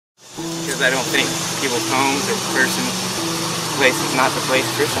because I don't think people's homes or personal place is not the place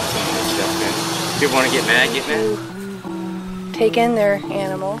for some of this stuff. And if people want to get mad, get mad. Take in their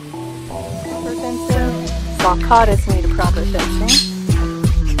animal. Proper fencing. Small cottages need a proper fencing.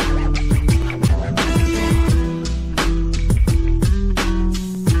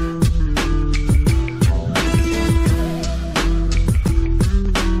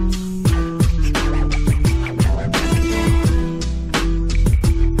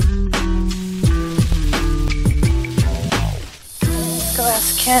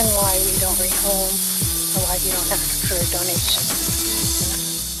 Ken why we don't rehome or why we don't ask for a donation.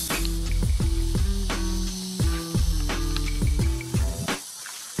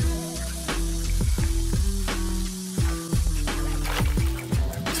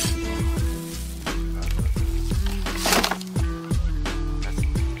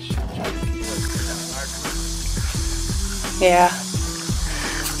 Yeah.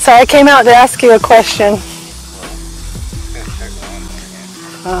 So I came out to ask you a question.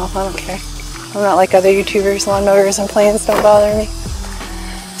 Oh, I don't care. I'm not like other YouTubers, lawnmowers and plants don't bother me.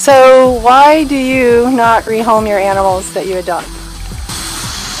 So why do you not rehome your animals that you adopt?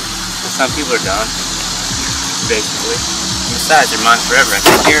 Some people are done, basically. Besides, they're mine forever. I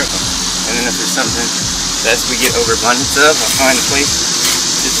take care of them. And then if there's something that we get overabundance of, I'll find a place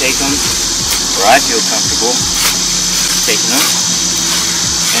to take them where I feel comfortable taking them.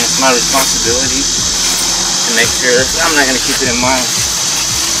 And it's my responsibility to make sure I'm not going to keep it in my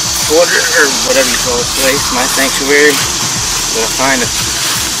quarter or whatever you call this place, my sanctuary, but I'll find a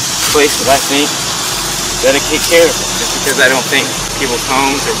place that I think that'll take care of it. Just because I don't think people's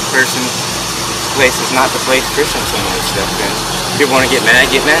homes or personal place is not the place for some of this stuff. And if people want to get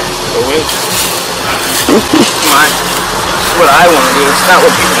mad, go with it. It's what I want to do, it's not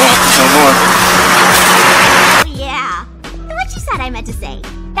what people want no more. Oh yeah, what you said I meant to say.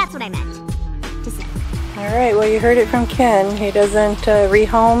 That's what I meant to say. Alright, well you heard it from Ken. He doesn't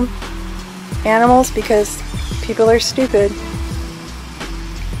rehome animals because people are stupid.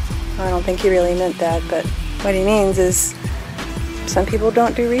 I don't think he really meant that, but what he means is some people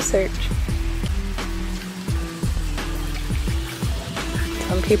don't do research.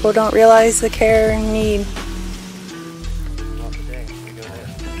 Some people don't realize the care and need.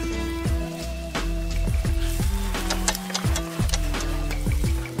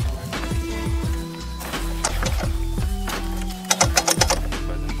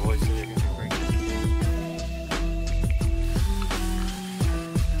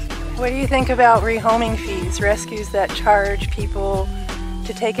 What do you think about rehoming fees, rescues that charge people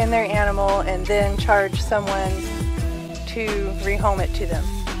to take in their animal and then charge someone to rehome it to them?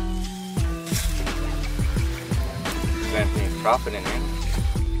 Is there any profit in it?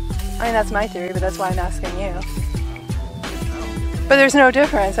 I mean, that's my theory, but that's why I'm asking you. But there's no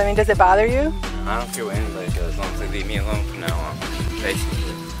difference. I mean, does it bother you? I don't care what anybody does, as long as they leave me alone from now on, basically.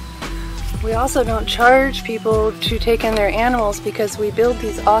 We also don't charge people to take in their animals because we build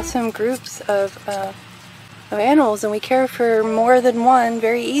these awesome groups of animals and we care for more than one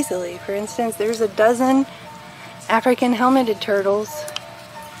very easily. For instance, there's a dozen African helmeted turtles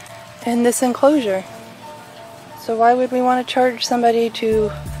in this enclosure. So why would we want to charge somebody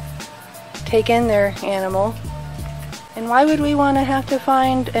to take in their animal? And why would we want to have to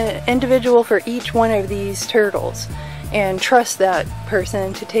find an individual for each one of these turtles and trust that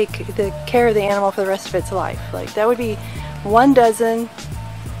person to take the care of the animal for the rest of its life? Like, that would be 12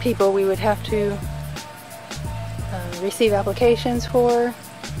 people we would have to receive applications for.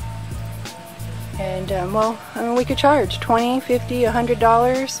 And well, I mean, we could charge $20, $50,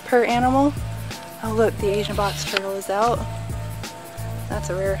 $100 per animal. Oh look, the Asian box turtle is out. That's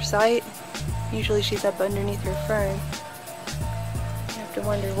a rare sight. Usually she's up underneath her fern. You have to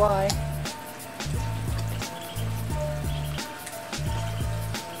wonder why.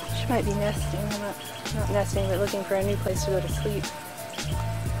 She might be nesting. Not nesting, but looking for a new place to go to sleep.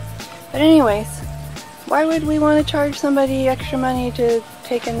 But anyways, why would we want to charge somebody extra money to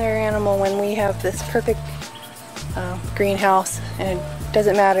take in their animal when we have this perfect greenhouse and it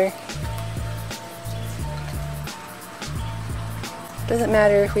doesn't matter. Doesn't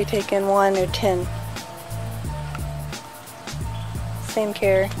matter if we take in 1 or 10. Same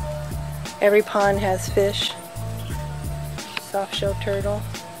care. Every pond has fish. Soft-shell turtle.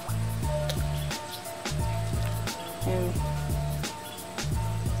 And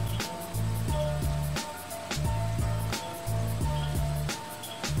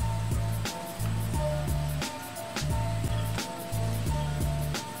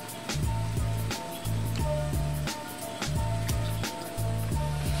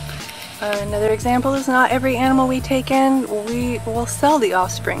Another example is not every animal we take in, we will sell the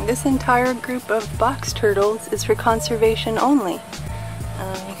offspring. This entire group of box turtles is for conservation only.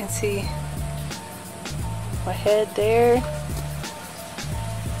 You can see a head there. You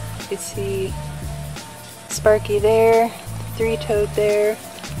can see Sparky there, three-toed there.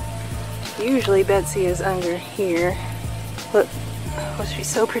 Usually Betsy is under here. Look, oh, she's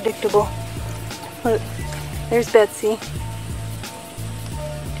so predictable. Look, there's Betsy.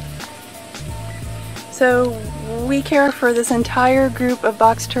 So we care for this entire group of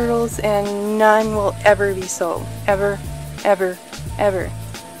box turtles and none will ever be sold. Ever, ever, ever.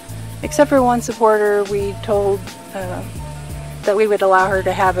 Except for one supporter, we told that we would allow her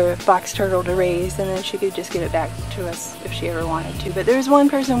to have a box turtle to raise and then she could just give it back to us if she ever wanted to. But there's one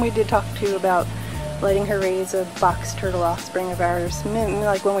person we did talk to about letting her raise a box turtle offspring of ours,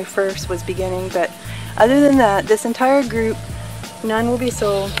 like when we first was beginning. But other than that, this entire group, none will be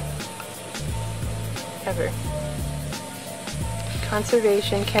sold. Ever.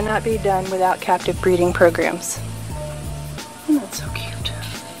 Conservation cannot be done without captive breeding programs. Oh, that's so cute.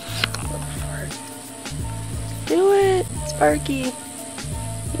 Do it, Sparky.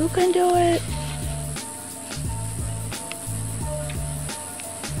 You can do it.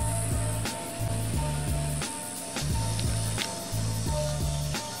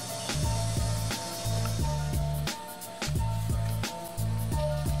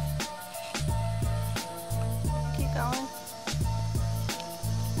 Keep going.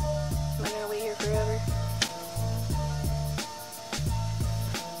 Am I gonna wait here forever?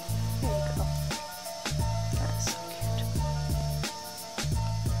 There you go. That's so cute.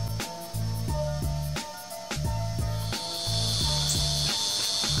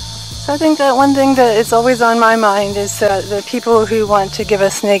 So I think that one thing that is always on my mind is the people who want to give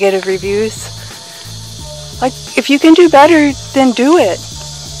us negative reviews. Like, if you can do better, then do it.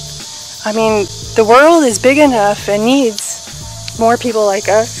 I mean, the world is big enough and needs more people like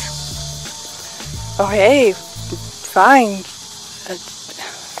us. Oh, hey, fine.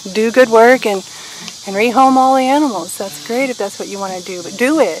 Do good work and rehome all the animals. That's great if that's what you want to do, but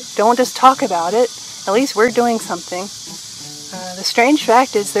do it. Don't just talk about it. At least we're doing something. The strange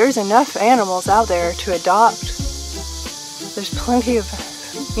fact is there's enough animals out there to adopt. There's plenty of,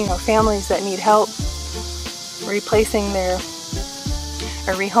 families that need help replacing their,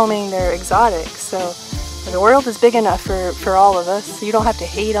 or rehoming their exotics. So the world is big enough for all of us. You don't have to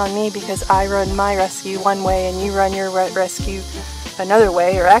hate on me because I run my rescue one way and you run your rescue another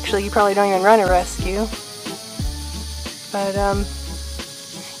way, or actually you probably don't even run a rescue. But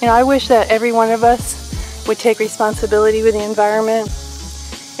I wish that every one of us would take responsibility with the environment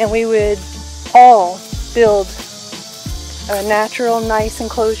and we would all build a natural, nice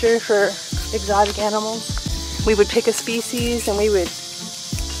enclosure for exotic animals. We would pick a species and we would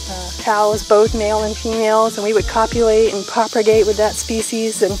house both male and females, and we would copulate and propagate with that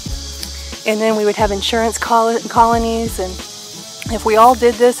species, and then we would have insurance colonies. And if we all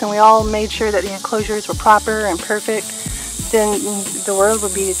did this and we all made sure that the enclosures were proper and perfect, then the world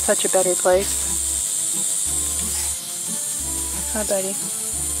would be such a better place. Hi, buddy.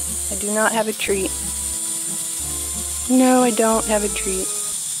 I do not have a treat. No, I don't have a treat.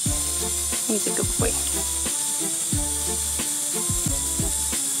 He's a good boy.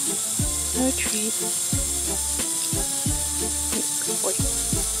 No treat. He's a good boy.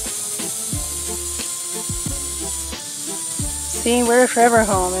 See, we're a forever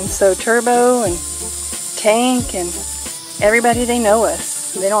home, and so Turbo and Tank and everybody, they know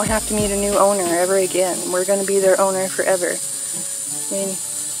us. They don't have to meet a new owner ever again. We're going to be their owner forever. I mean,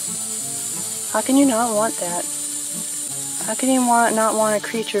 how can you not want that? How can you not want a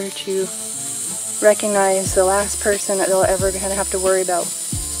creature to recognize the last person that they'll ever kind of have to worry about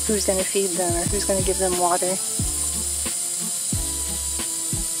who's going to feed them or who's going to give them water? It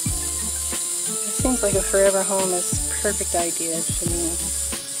seems like a forever home is a perfect idea to me.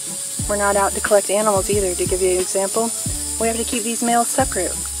 We're not out to collect animals either. To give you an example, we have to keep these males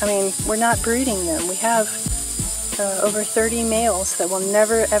separate. I mean, we're not breeding them. We have over 30 males that we'll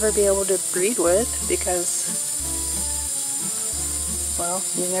never ever be able to breed with because, well,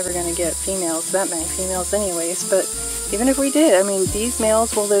 you're never going to get that many females anyways. But even if we did, I mean, these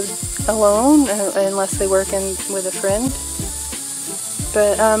males will live alone unless they work with a friend.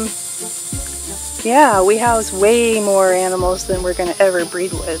 But yeah, we house way more animals than we're going to ever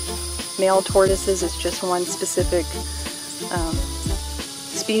breed with. Male tortoises is just one specific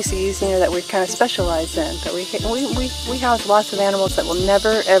species, that we kind of specialize in. But we house lots of animals that will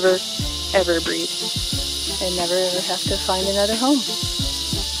never, ever, ever breed and never ever have to find another home.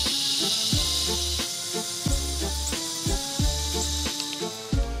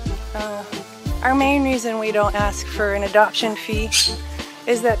 Our main reason we don't ask for an adoption fee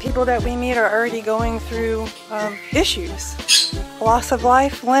is that people that we meet are already going through issues. Loss of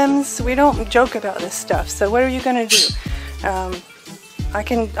life, limbs, we don't joke about this stuff, so what are you going to do?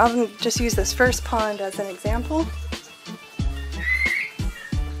 I'll just use this first pond as an example.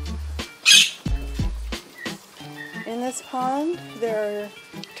 In this pond, there are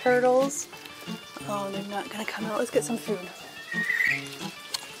turtles. Oh, they're not going to come out. Let's get some food.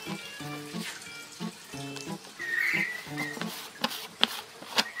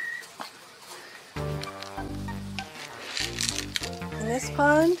 In this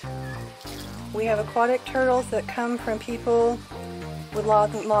pond, we have aquatic turtles that come from people with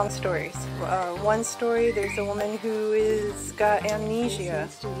long stories. One story, there's a woman who is got amnesia,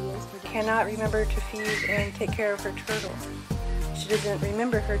 cannot remember to feed and take care of her turtle. She doesn't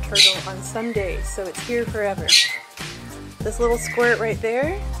remember her turtle on some days, so it's here forever. This little squirt right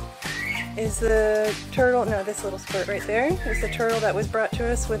there is the turtle, no, this little squirt right there is the turtle that was brought to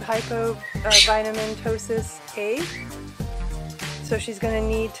us with hypovitamintosis A. So she's going to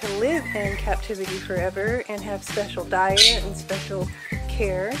need to live in captivity forever and have special diet and special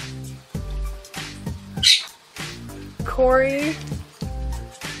care. Corey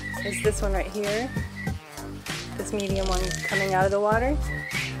is this one right here. This medium one coming out of the water.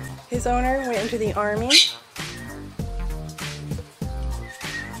 His owner went into the army.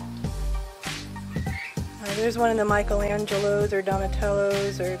 There's one of the Michelangelos or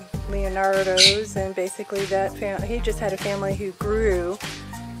Donatellos or Leonardos, and basically that he just had a family who grew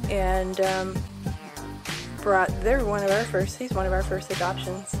and they're one of our first, he's one of our first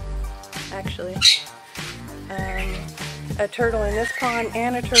adoptions, actually. A turtle in this pond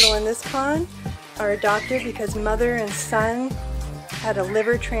and a turtle in this pond are adopted because mother and son had a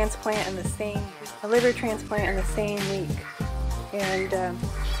liver transplant in the same week, and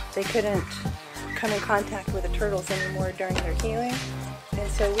they couldn't come in contact with the turtles anymore during their healing, and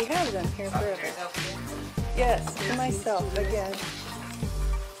so we have them here forever. Yes, to myself again.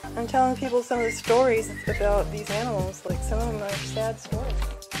 I'm telling people some of the stories about these animals, like some of them are sad stories.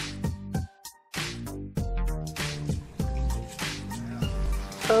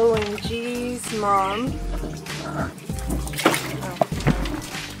 O&G's mom.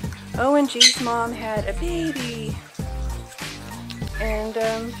 O&G's mom had a baby, and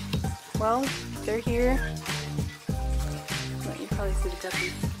well, they're here. You probably see the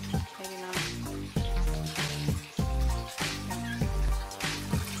guppies. Maybe not.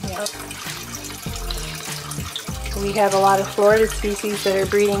 Yeah. We have a lot of Florida species that are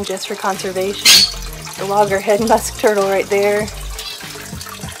breeding just for conservation. The loggerhead musk turtle right there.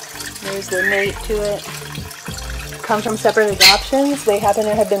 There's the mate to it. Come from separate adoptions. They happen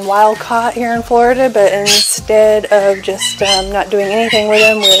to have been wild caught here in Florida, but instead of just not doing anything with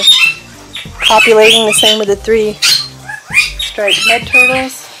them, we're copulating the same with the 3 striped mud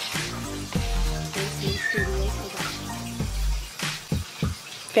turtles.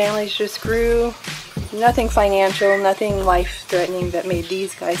 Families just grew. Nothing financial, nothing life-threatening that made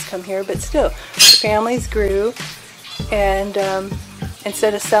these guys come here, but still, the families grew, and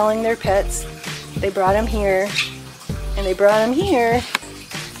instead of selling their pets, they brought them here, and they brought them here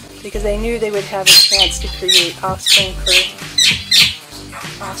because they knew they would have a chance to create offspring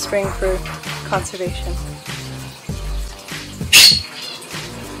for conservation.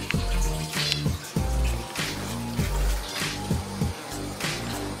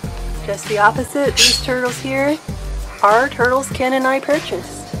 Just the opposite, these turtles here are turtles Ken and I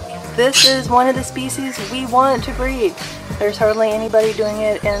purchased. This is one of the species we want to breed. There's hardly anybody doing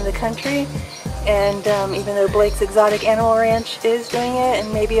it in the country, and even though Blake's Exotic Animal Ranch is doing it,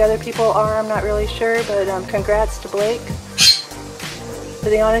 and maybe other people are, I'm not really sure, but congrats to Blake. But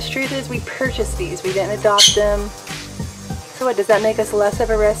the honest truth is we purchased these, we didn't adopt them. So what, does that make us less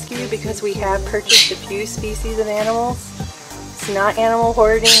of a rescue because we have purchased a few species of animals? It's not animal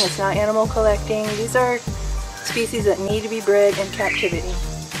hoarding, it's not animal collecting. These are species that need to be bred in captivity.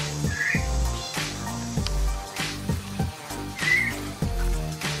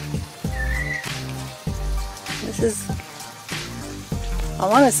 This is, I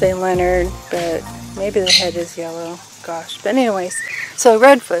want to say Leonard, but maybe the head is yellow. Gosh, but anyways, so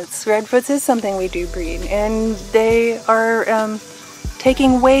redfoots. Redfoots is something we do breed, and they are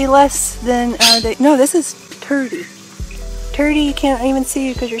taking way less than, no, this is Turdy. Turdy you can't even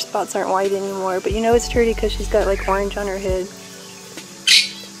see because your spots aren't white anymore, but you know it's Turdy because she's got like orange on her head.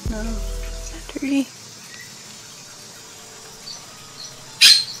 No, Turdy.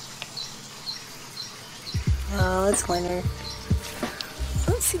 Oh, it's Leonard.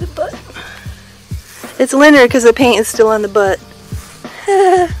 Let's see the butt. It's Leonard because the paint is still on the butt.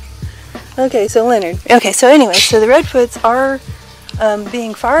 Okay, so Leonard. Okay, so anyway, so the redfoots are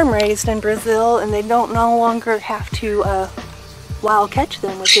being farm raised in Brazil, and they no longer have to wild catch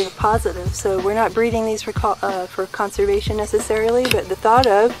them, which is a positive. So we're not breeding these for conservation necessarily, but the thought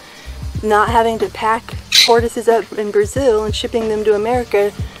of not having to pack tortoises up in Brazil and shipping them to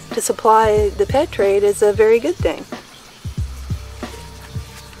America to supply the pet trade is a very good thing.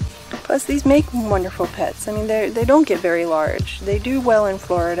 Plus, these make wonderful pets. I mean, they don't get very large. They do well in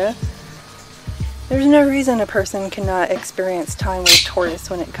Florida. There's no reason a person cannot experience time with tortoise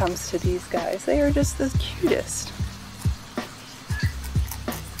when it comes to these guys. They are just the cutest.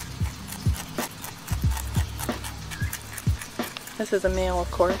 This is a male,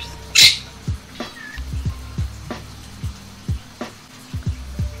 of course.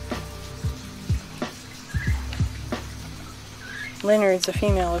 Leonard's a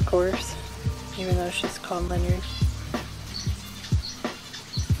female, of course, even though she's called Leonard.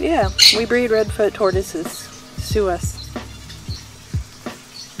 Yeah, we breed redfoot tortoises. Sue us.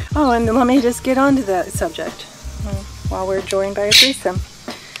 Oh, and let me just get on to that subject while we're joined by a threesome.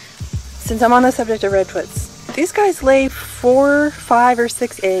 Since I'm on the subject of redfoots, these guys lay 4, 5, or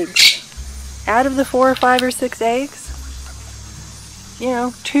 6 eggs. Out of the 4, 5, or 6 eggs, you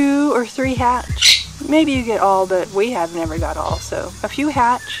know, 2 or 3 hatch. Maybe you get all, but we have never got all. So a few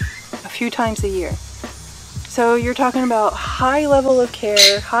hatch a few times a year. So you're talking about high level of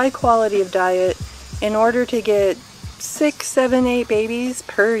care, high quality of diet in order to get 6, 7, 8 babies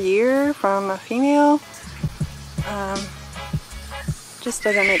per year from a female. Just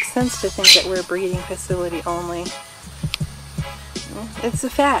doesn't make sense to think that we're a breeding facility only. It's a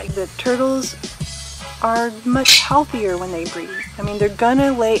fact that turtles are much healthier when they breed. I mean, they're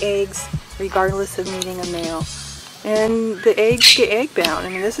gonna lay eggs regardless of meeting a male. And the eggs get egg bound. I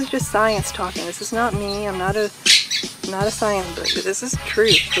mean, this is just science talking. This is not me. I'm not a science book, but this is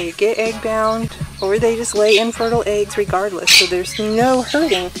truth. They get egg bound, or they just lay infertile eggs regardless. So there's no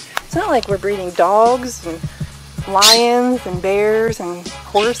hurting. It's not like we're breeding dogs and lions and bears and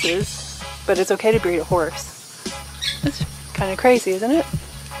horses, but it's okay to breed a horse. That's kind of crazy, isn't it?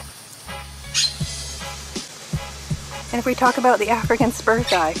 And if we talk about the African spur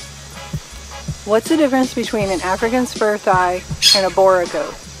thigh, what's the difference between an African spur thigh and a Bora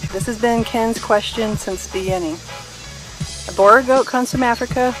goat? This has been Ken's question since the beginning. A Bora goat comes from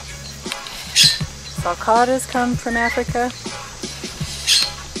Africa. Sulcatas come from Africa.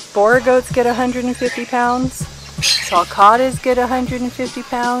 Bora goats get 150 pounds. Sulcatas get 150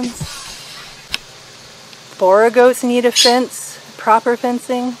 pounds. Bora goats need a fence, proper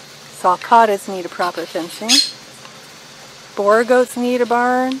fencing. Sulcatas need a proper fencing. Bora goats need a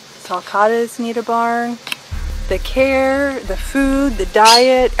barn. Sulcatas need a barn. The care, the food, the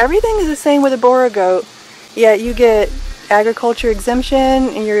diet, everything is the same with a Bora goat, yet you get agriculture exemption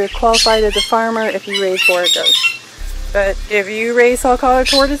and you're qualified as a farmer if you raise Bora goats. But if you raise Sulcata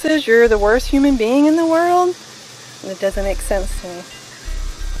tortoises, you're the worst human being in the world? It doesn't make sense to me.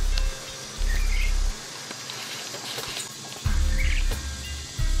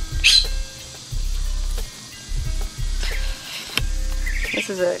 This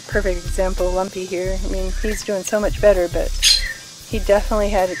is a perfect example, Lumpy here. I mean, he's doing so much better, but he definitely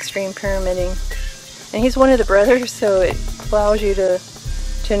had extreme pyramiding. And he's one of the brothers, so it allows you to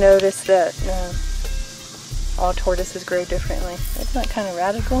notice that all tortoises grow differently. Isn't that kind of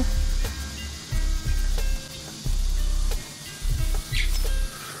radical?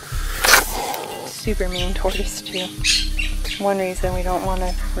 Super mean tortoise too. One reason we don't want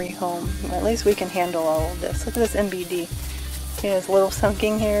to rehome. At least we can handle all of this. Look at this MBD. He has little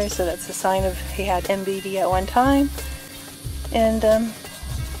sunking here, so that's a sign of he had MBD at one time. And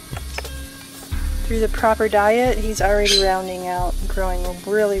through the proper diet, he's already rounding out, growing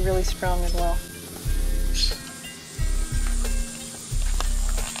really, really strong and well.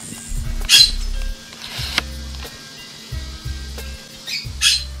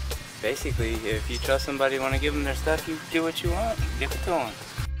 Basically, if you trust somebody, want to give them their stuff, you do what you want, give it to them.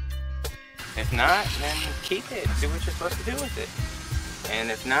 If not, then keep it. Do what you're supposed to do with it. And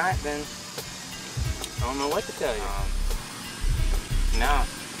if not, then I don't know what to tell you. No,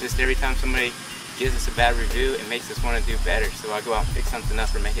 just every time somebody gives us a bad review, it makes us want to do better. So I go out and pick something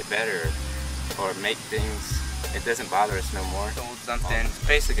up or make it better, or make things. It doesn't bother us no more. Sold something. It's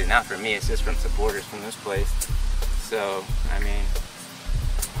basically not for me. It's just from supporters from this place. So I mean,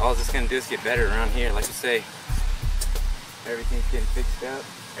 all it's gonna do is get better around here. Like I say, everything's getting fixed up.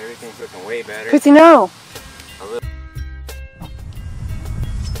 Everything's looking way better. Tootsie, no!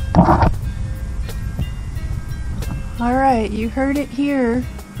 Alright, you heard it here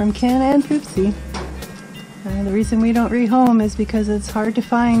from Ken and Tootsie. The reason we don't rehome is because it's hard to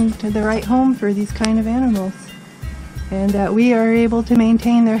find the right home for these kind of animals. And that we are able to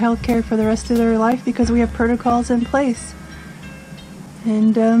maintain their health care for the rest of their life because we have protocols in place.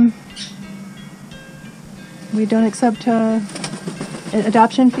 And we don't accept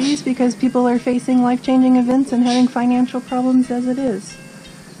adoption fees because people are facing life-changing events and having financial problems as it is.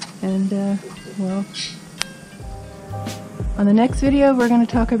 And, well, on the next video we're going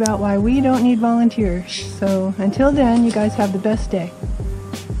to talk about why we don't need volunteers. So until then, you guys have the best day.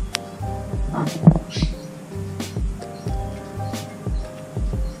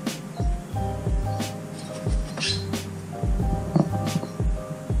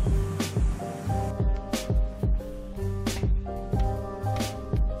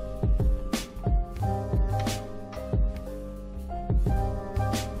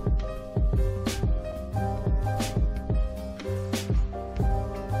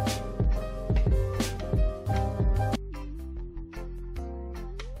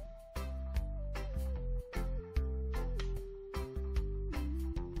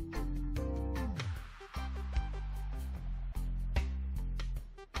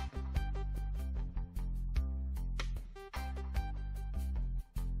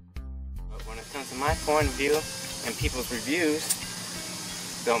 When it comes to my point of view and people's reviews,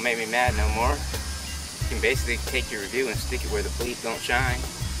 don't make me mad no more. You can basically take your review and stick it where the police don't shine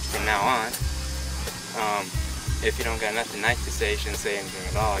from now on. If you don't got nothing nice to say, you shouldn't say anything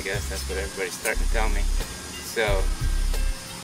at all, I guess. That's what everybody's starting to tell me. So